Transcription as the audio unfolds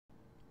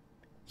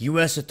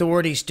U.S.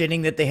 authorities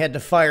stating that they had to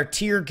fire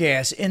tear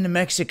gas into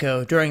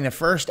Mexico during the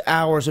first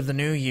hours of the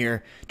new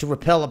year to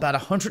repel about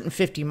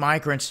 150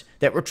 migrants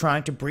that were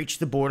trying to breach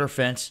the border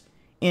fence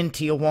in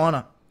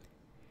Tijuana.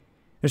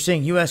 They're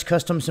saying U.S.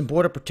 Customs and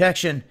Border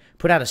Protection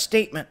put out a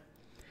statement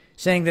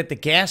saying that the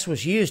gas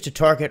was used to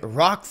target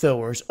rock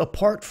throwers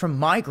apart from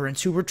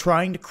migrants who were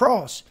trying to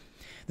cross.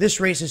 This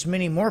raises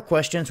many more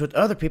questions with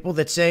other people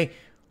that say,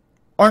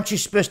 aren't you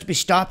supposed to be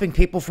stopping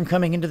people from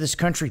coming into this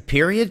country,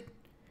 period?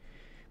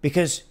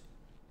 Because,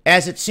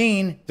 as it's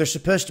seen, they're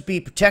supposed to be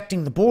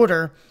protecting the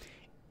border.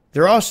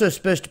 They're also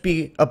supposed to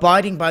be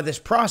abiding by this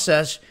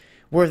process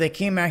where they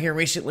came out here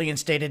recently and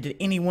stated that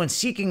anyone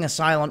seeking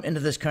asylum into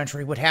this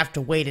country would have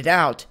to wait it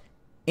out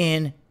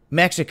in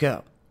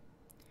Mexico,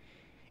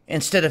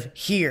 instead of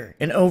here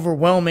in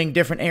overwhelming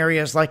different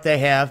areas like they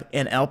have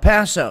in El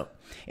Paso.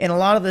 And a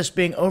lot of this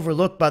being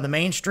overlooked by the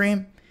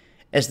mainstream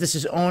as this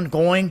is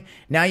ongoing.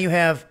 Now you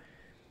have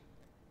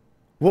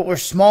what were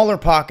smaller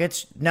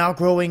pockets now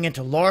growing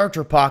into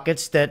larger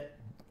pockets that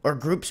are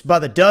groups by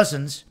the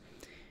dozens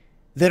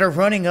that are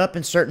running up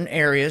in certain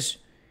areas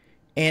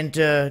and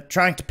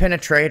trying to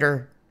penetrate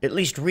or at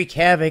least wreak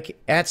havoc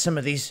at some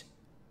of these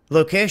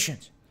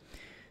locations.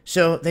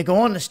 So they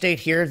go on to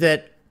state here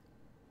that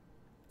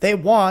they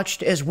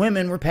watched as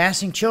women were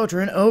passing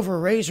children over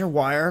razor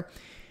wire.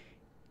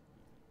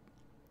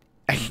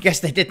 I guess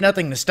they did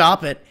nothing to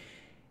stop it.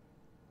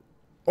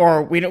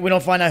 Or we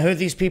don't find out who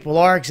these people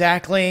are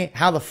exactly,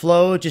 how the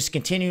flow just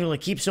continually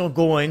keeps on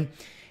going.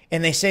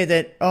 And they say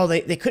that,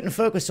 they couldn't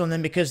focus on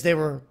them because they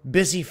were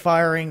busy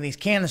firing these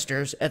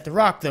canisters at the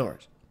rock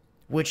throwers,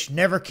 which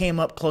never came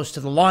up close to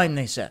the line,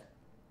 they said.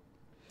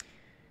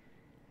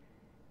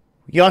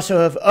 You also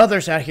have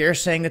others out here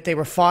saying that they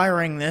were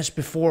firing this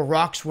before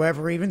rocks were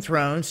ever even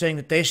thrown, saying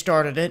that they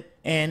started it,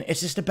 and it's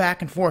just a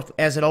back and forth,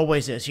 as it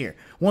always is here.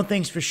 One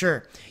thing's for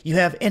sure, you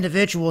have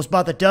individuals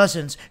by the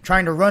dozens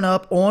trying to run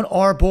up on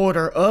our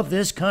border of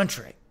this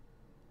country.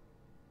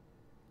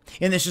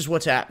 And this is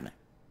what's happening.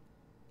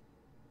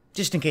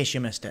 Just in case you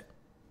missed it.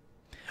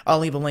 I'll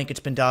leave a link. It's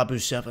been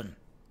Dabu7.